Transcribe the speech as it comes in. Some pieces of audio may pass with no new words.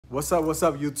What's up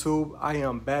YouTube? I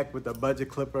am back with the budget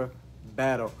clipper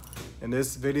battle. In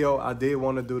this video I did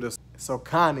want to do the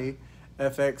Sakani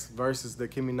FX versus the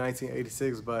Kemei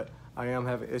 1986, but I am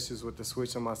having issues with the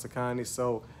switch on my Sakani,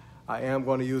 so I am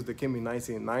going to use the Kemei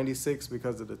 1996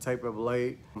 because of the taper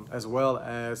blade as well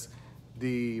as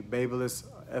the Babeless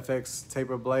FX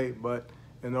taper blade. But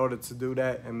in order to do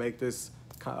that and make this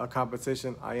a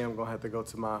competition, I am going to have to go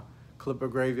to my clipper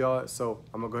graveyard. So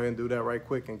I'm gonna go ahead and do that right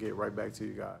quick and get right back to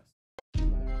you guys.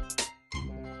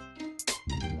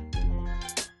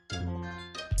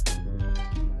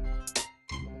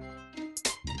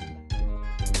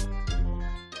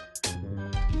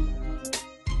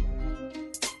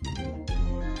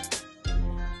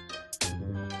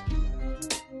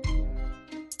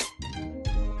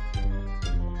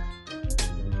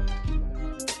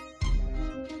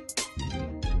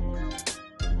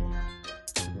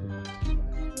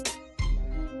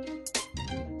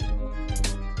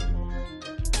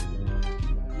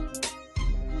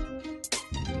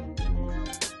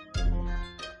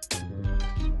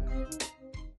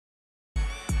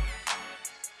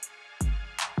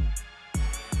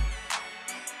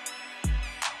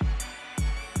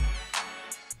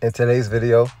 In today's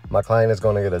video, my client is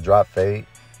going to get a drop fade.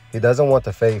 He doesn't want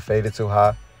the fade faded too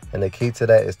high, and the key to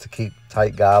that is to keep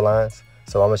tight guidelines.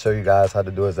 So I'm going to show you guys how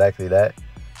to do exactly that.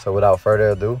 So without further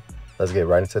ado, let's get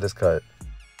right into this cut.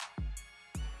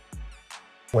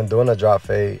 When doing a drop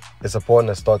fade, it's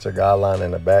important to start your guideline in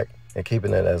the back and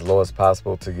keeping it as low as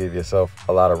possible to give yourself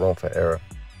a lot of room for error.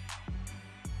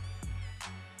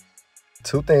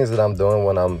 Two things that I'm doing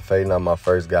when I'm fading on my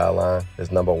first guideline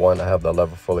is, number one, I have the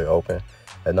lever fully open.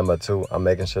 And number two, I'm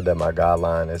making sure that my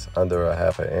guideline is under a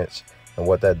 ½ inch. And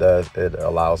what that does, it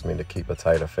allows me to keep a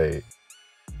tighter fade.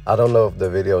 I don't know if the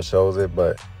video shows it,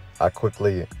 but I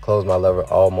quickly close my lever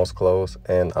almost closed,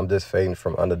 and I'm just fading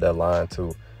from under that line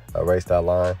to erase that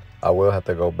line. I will have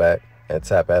to go back and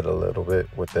tap at it a little bit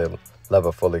with the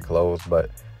lever fully closed,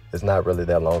 but it's not really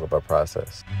that long of a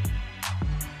process.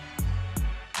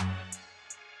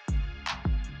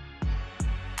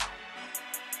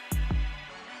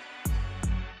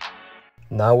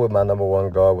 Now with my number one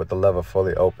guard with the lever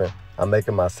fully open, I'm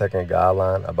making my second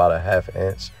guideline about a ½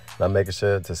 inch, and I'm making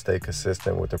sure to stay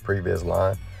consistent with the previous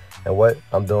line. And what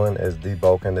I'm doing is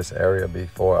debulking this area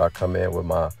before I come in with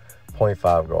my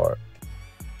 0.5 guard.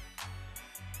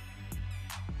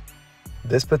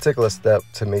 This particular step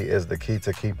to me is the key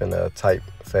to keeping a tight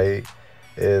fade.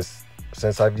 Is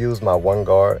since I've used my one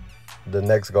guard, the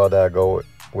next guard that I go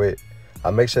with,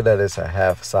 I make sure that it's a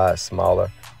half size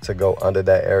smaller to go under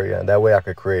that area, and that way I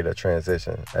could create a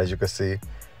transition, as you can see.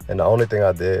 And the only thing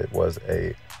I did was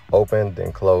a open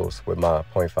then close with my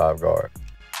 0.5 guard.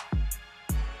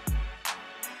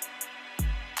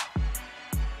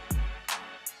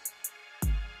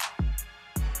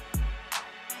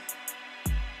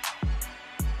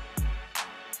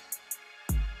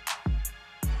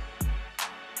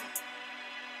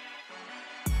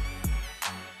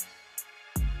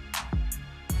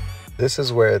 This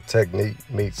is where technique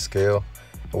meets skill.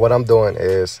 What I'm doing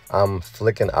is I'm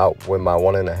flicking out with my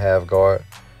 1.5 guard.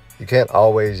 You can't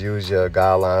always use your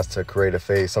guidelines to create a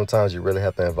fade. Sometimes you really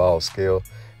have to involve skill.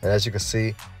 And as you can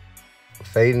see,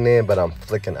 fading in, but I'm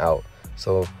flicking out.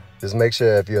 So just make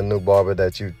sure if you're a new barber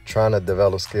that you're trying to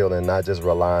develop skill and not just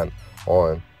relying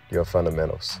on your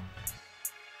fundamentals.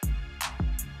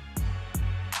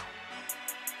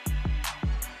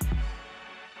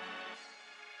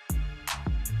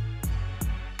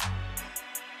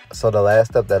 So the last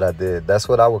step that I did, that's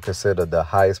what I would consider the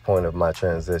highest point of my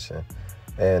transition.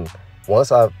 And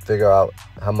once I figure out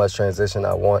how much transition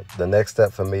I want, the next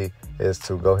step for me is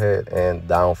to go ahead and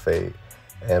down fade.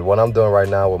 And what I'm doing right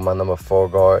now with my number 4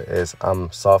 guard is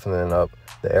I'm softening up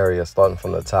the area starting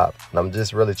from the top. And I'm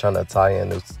just really trying to tie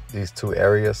in these two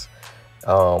areas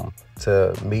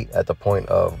to meet at the point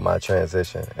of my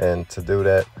transition. And to do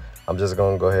that, I'm just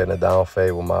going to go ahead and down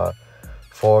fade with my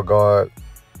 4 guard,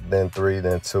 then 3,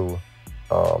 then 2,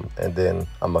 and then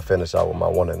I'm gonna finish out with my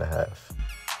 1.5.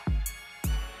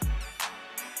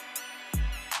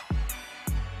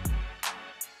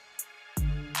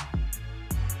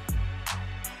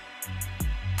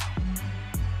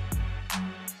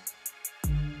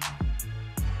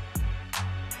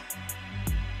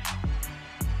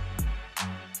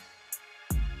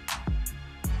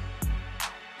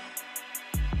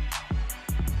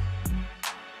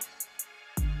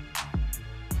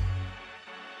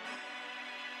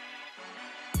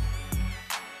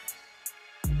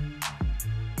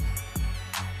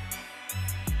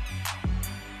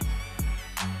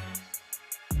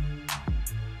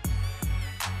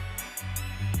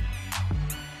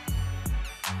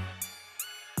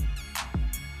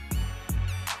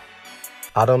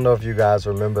 I don't know if you guys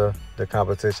remember the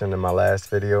competition in my last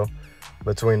video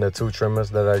between the two trimmers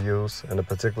that I use, and the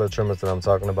particular trimmers that I'm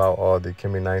talking about are the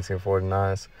Kemei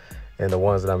 1949s and the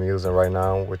ones that I'm using right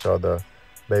now, which are the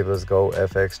Babyliss Go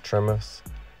FX trimmers.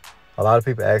 A lot of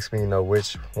people ask me,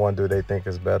 which one do they think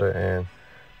is better, and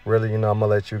really, I'm gonna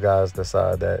let you guys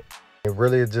decide that. It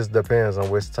really just depends on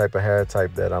which type of hair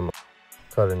type that I'm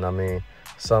cutting. I mean,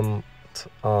 some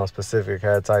specific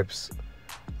hair types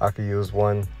I could use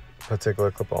one particular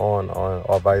clipper on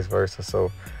or vice versa.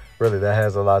 So really that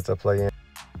has a lot to play in.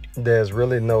 There's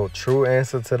really no true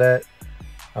answer to that.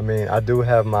 I mean, I do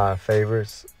have my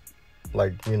favorites,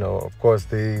 like, of course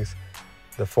the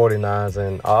 49s,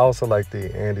 and I also like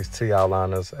the Andy's T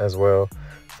outliners as well.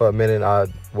 For a minute I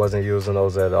wasn't using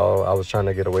those at all. I was trying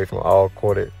to get away from all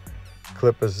corded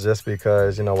clippers just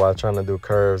because, while trying to do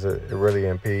curves, it really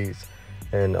impedes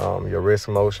in your wrist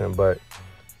motion. But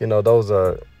those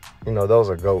are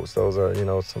goats. Those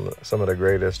are some of the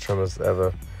greatest trimmers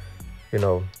ever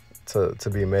to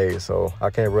be made. So I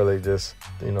can't really just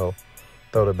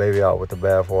throw the baby out with the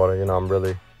bathwater. I'm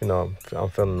really I'm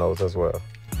feeling those as well.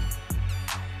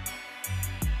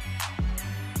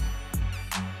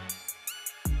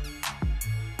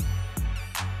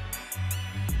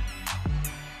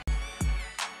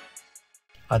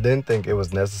 I didn't think it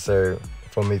was necessary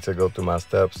for me to go through my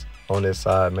steps on this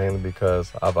side, mainly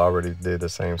because I've already did the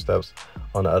same steps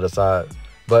on the other side.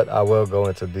 But I will go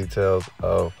into details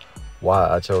of why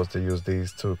I chose to use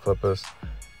these two clippers.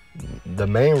 The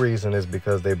main reason is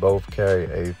because they both carry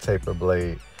a taper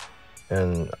blade.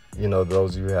 And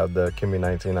those of you who have the Kemei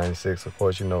 1996, of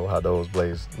course, you know how those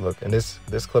blades look. And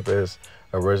this clipper is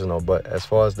original. But as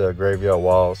far as the graveyard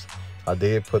walls, I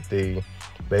did put the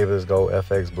Babyliss Go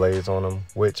FX blades on them,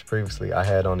 which previously I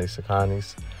had on these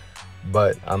Sakanis,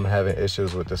 but I'm having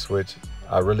issues with the switch.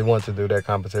 I really want to do that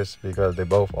competition because they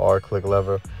both are click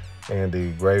lever and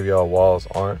the graveyard walls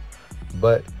aren't.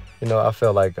 But I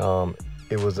felt like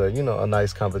it was a a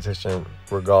nice competition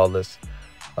regardless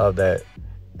of that.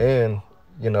 And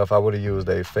if I would have used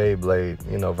a fade blade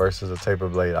versus a taper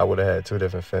blade, I would have had two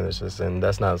different finishes, and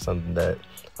that's not something that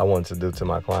I want to do to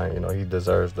my client. He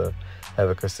deserves to have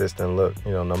a consistent look,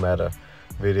 no matter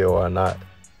video or not.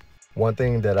 One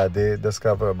thing that I did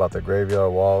discover about the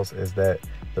graveyard walls is that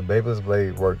the Babyliss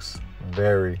blade works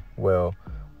very well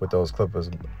with those clippers.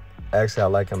 Actually, I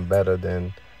like them better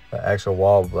than the actual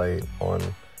wall blade on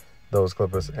those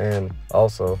clippers. And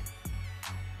also,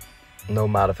 no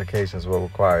modifications were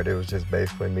required. It was just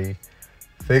basically me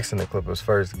fixing the clippers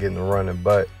first, getting them running.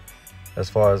 But as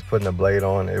far as putting the blade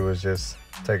on, it was just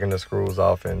taking the screws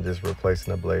off and just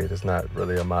replacing the blade. It's not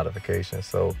really a modification.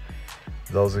 So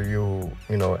those of you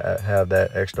who have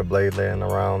that extra blade laying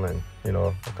around and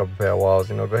a couple pair of walls,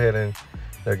 go ahead and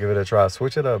give it a try.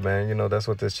 Switch it up, man. That's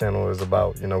what this channel is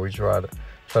about. We try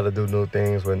to do new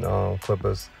things with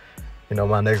clippers.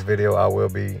 My next video I will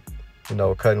be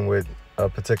cutting with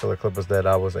particular clippers that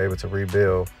I was able to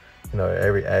rebuild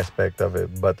every aspect of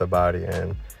it but the body.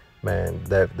 And man,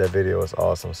 that video is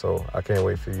awesome. So I can't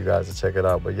wait for you guys to check it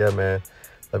out. But yeah, man,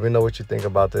 let me know what you think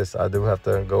about this. I do have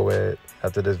to go ahead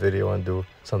after this video and do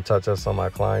some touch-ups on my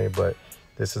client, but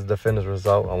this is the finished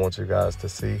result. I want you guys to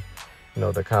see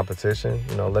the competition.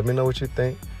 Let me know what you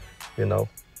think.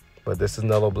 But this is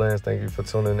Nello Blends. Thank you for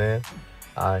tuning in.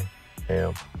 I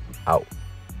am out.